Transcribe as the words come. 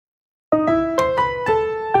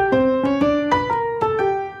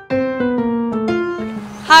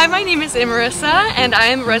Hi, my name is Marissa, and I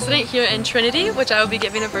am a resident here in Trinity, which I will be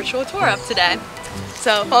giving a virtual tour of today.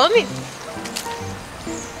 So follow me.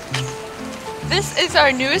 This is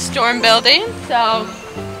our newest dorm building, so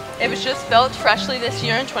it was just built freshly this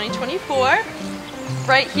year in 2024.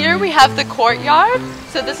 Right here we have the courtyard,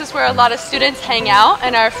 so this is where a lot of students hang out,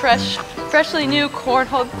 and our freshly new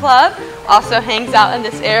cornhole club also hangs out in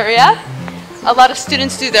this area. A lot of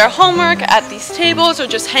students do their homework at these tables or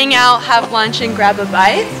just hang out, have lunch, and grab a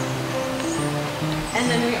bite. And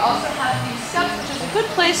then we also have these steps, which is a good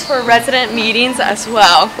place for resident meetings as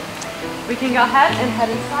well. We can go ahead and head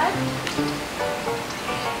inside.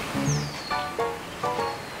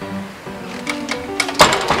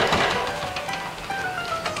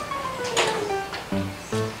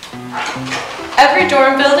 Every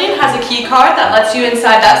dorm building has a key card that lets you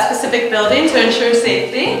inside that specific building to ensure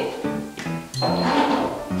safety.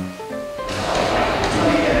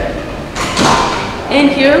 And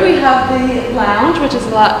here we have the lounge, which is a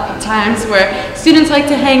lot of times where students like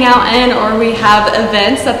to hang out in, or we have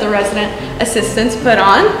events that the resident assistants put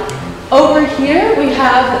on. Over here we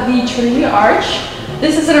have the Trinity Arch.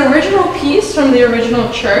 This is an original piece from the original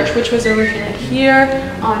church, which was originally here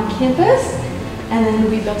on campus. And then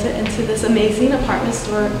we built it into this amazing apartment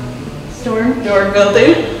dorm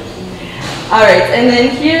building. All right, and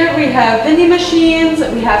then here we have vending machines.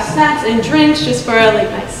 We have snacks and drinks just for a late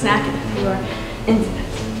night snack if you are into it.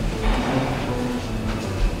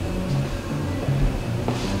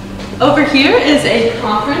 Over here is a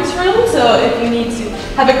conference room, so if you need to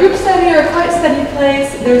have a group study or a quiet study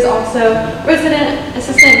place, there's also resident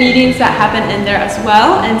assistant meetings that happen in there as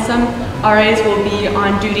well, and some RAs will be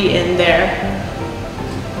on duty in there.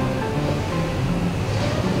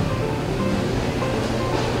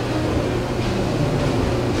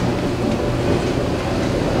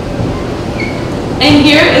 And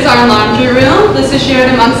here is our laundry room. This is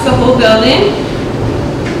shared amongst the whole building.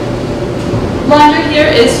 Laundry here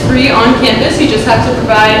is free on campus. You just have to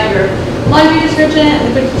provide your laundry detergent,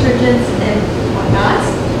 liquid detergents, and whatnot.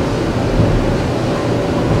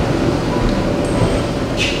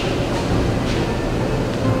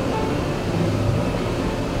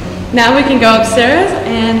 Now we can go upstairs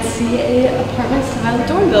and see an apartment-style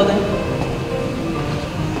dorm building.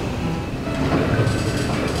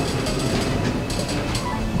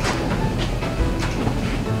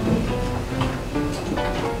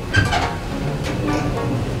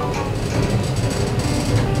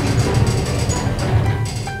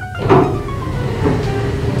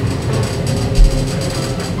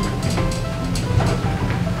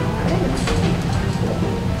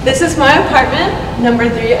 This is my apartment, number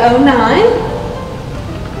 309.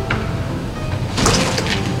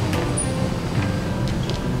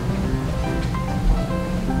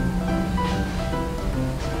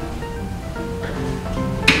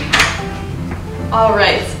 All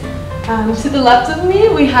right, to the left of me,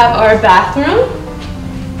 we have our bathroom.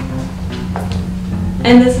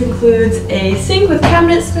 And this includes a sink with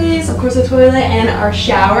cabinet space, of course a toilet, and our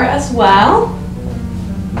shower as well.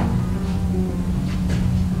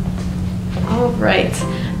 Right,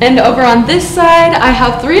 and over on this side I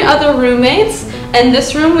have 3 other roommates. In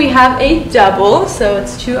this room we have a double, so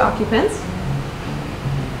it's 2 occupants.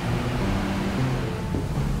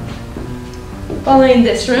 Following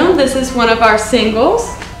this room, this is one of our singles.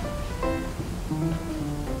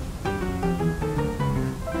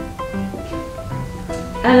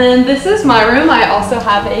 And then this is my room. I also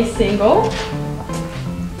have a single.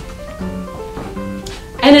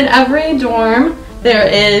 And in every dorm there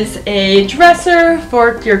is a dresser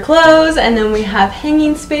for your clothes, and then we have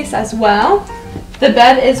hanging space as well. The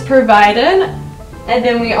bed is provided, and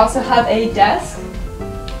then we also have a desk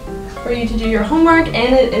for you to do your homework,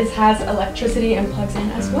 and it has electricity and plugs in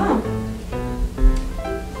as well.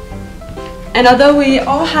 And although we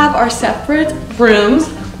all have our separate rooms,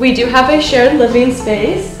 we do have a shared living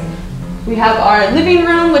space. We have our living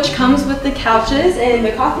room, which comes with the couches and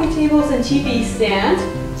the coffee tables and TV stand.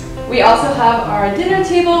 We also have our dinner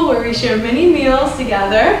table where we share many meals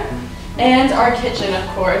together, and our kitchen, of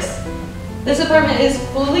course. This apartment is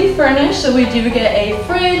fully furnished, so we do get a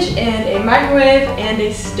fridge and a microwave and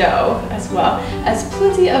a stove, as well as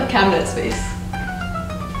plenty of cabinet space.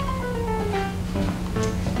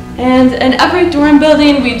 And in every dorm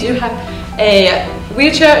building we do have a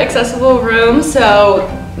wheelchair accessible room, so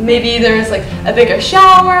maybe there's like a bigger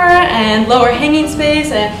shower and lower hanging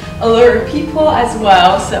space and a lower peephole as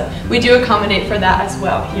well, so we do accommodate for that as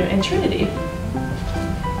well here in Trinity.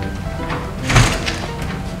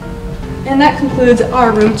 And that concludes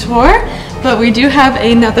our room tour, but we do have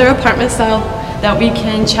another apartment style that we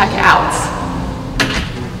can check out.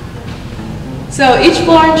 So each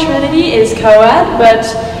floor in Trinity is co-ed, but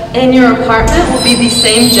in your apartment will be the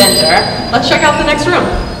same gender. Let's check out the next room.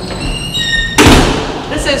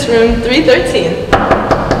 This is room 313.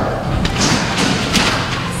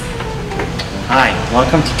 Hi,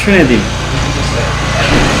 welcome to Trinity.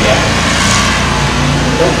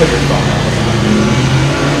 Don't put your phone out.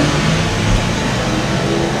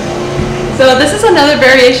 So this is another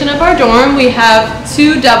variation of our dorm. We have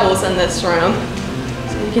 2 doubles in this room.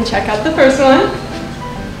 So you can check out the first one.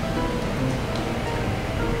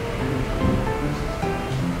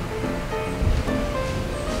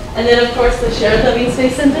 And then of course the shared living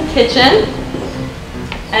space in the kitchen.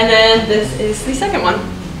 And then this is the second one.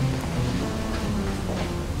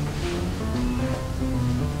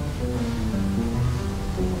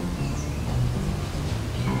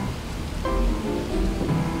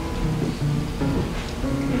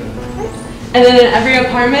 And then in every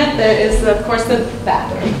apartment, there is, of course, the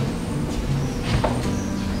bathroom.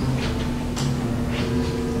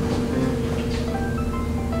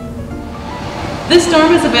 This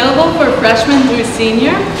dorm is available for freshman through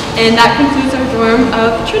senior, and that concludes our dorm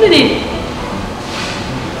of Trinity.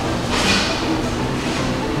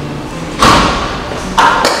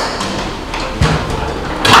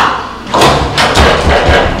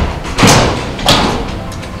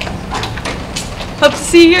 Hope to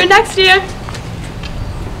see you here next year.